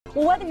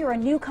Well, whether you're a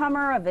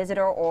newcomer, a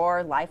visitor,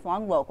 or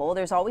lifelong local,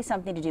 there's always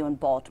something to do in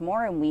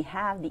Baltimore, and we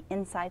have the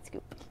inside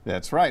scoop.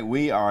 That's right.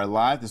 We are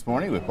live this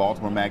morning with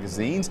Baltimore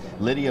Magazine's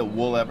Lydia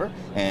Woollever,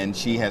 and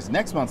she has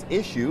next month's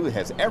issue. It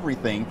has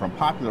everything from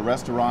popular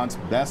restaurants,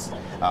 best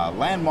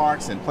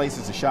landmarks, and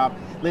places to shop.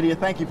 Lydia,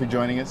 thank you for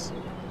joining us.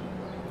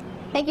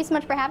 Thank you so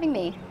much for having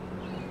me.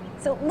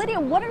 So, Lydia,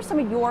 what are some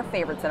of your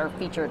favorites that are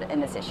featured in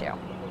this issue?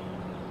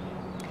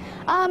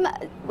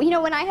 You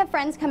know, when I have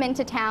friends come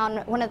into town,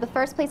 one of the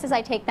first places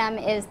I take them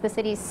is the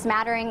city's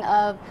smattering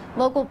of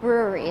local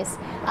breweries.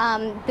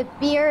 The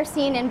beer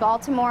scene in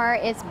Baltimore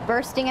is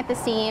bursting at the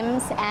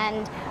seams,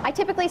 and I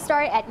typically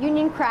start at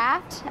Union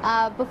Craft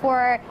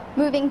before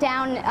moving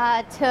down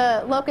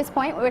to Locust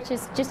Point, which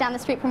is just down the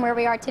street from where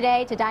we are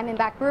today, to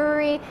Diamondback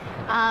Brewery.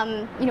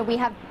 You know, we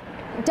have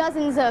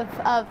dozens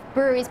of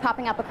breweries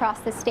popping up across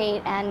the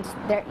state, and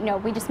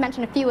we just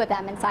mentioned a few of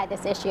them inside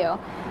this issue.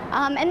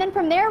 And then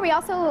from there, we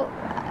also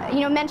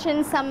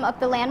mention some of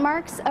the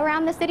landmarks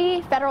around the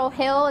city. Federal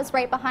Hill is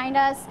right behind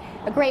us,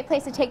 a great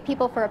place to take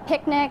people for a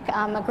picnic,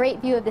 a great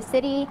view of the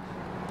city.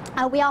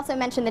 We also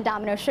mentioned the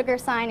Domino Suga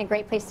sign, a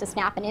great place to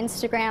snap an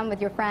Instagram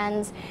with your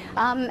friends.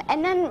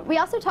 And then we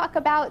also talk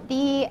about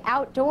the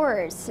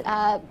outdoors.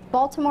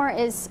 Baltimore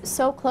is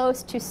so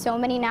close to so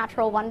many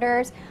natural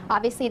wonders,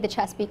 obviously the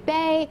Chesapeake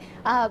Bay,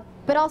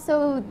 but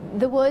also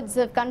the woods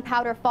of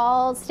Gunpowder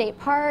Falls State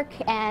Park,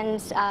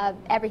 and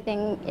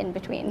everything in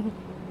between.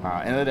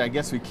 And I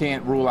guess we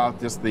can't rule out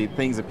just the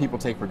things that people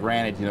take for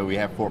granted. You know, we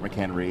have Fort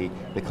McHenry,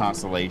 the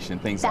Constellation,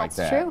 things like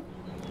that. That's true.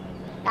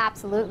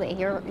 Absolutely.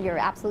 You're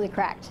absolutely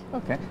correct.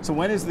 Okay. So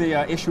when is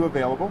the issue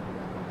available?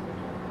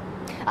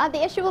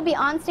 The issue will be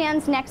on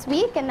stands next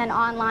week and then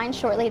online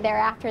shortly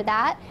thereafter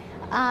that.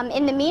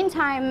 In the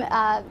meantime,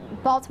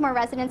 Baltimore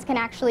residents can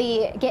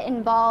actually get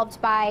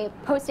involved by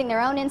posting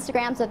their own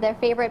Instagrams of their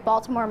favorite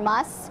Baltimore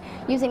musts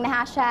using the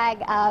hashtag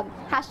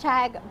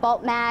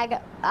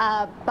BaltMag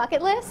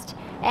bucket list,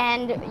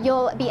 and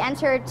you'll be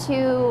entered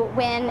to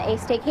win a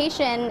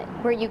staycation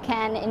where you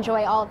can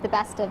enjoy all of the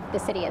best of the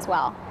city as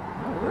well.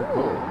 Ooh,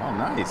 oh,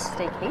 nice.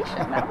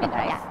 Staycation, that would be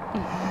nice.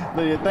 Yeah.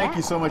 Lydia, thank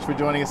you so much for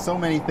joining us. So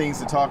many things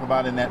to talk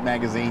about in that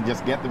magazine.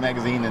 Just get the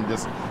magazine and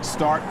just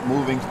start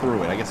moving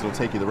through it. I guess it'll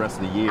take you the rest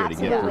of the year to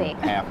get through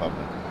half of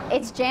it.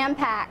 It's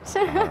jam-packed.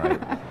 All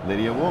right.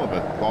 Lydia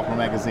Woollever, Baltimore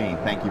Magazine,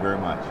 thank you very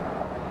much.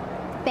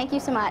 Thank you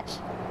so much.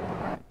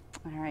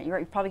 All right,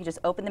 you probably could just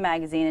open the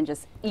magazine and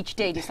just each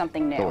day do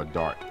something new. Throw a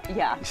dart.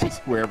 Yeah.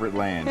 Just wherever it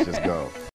lands, just go.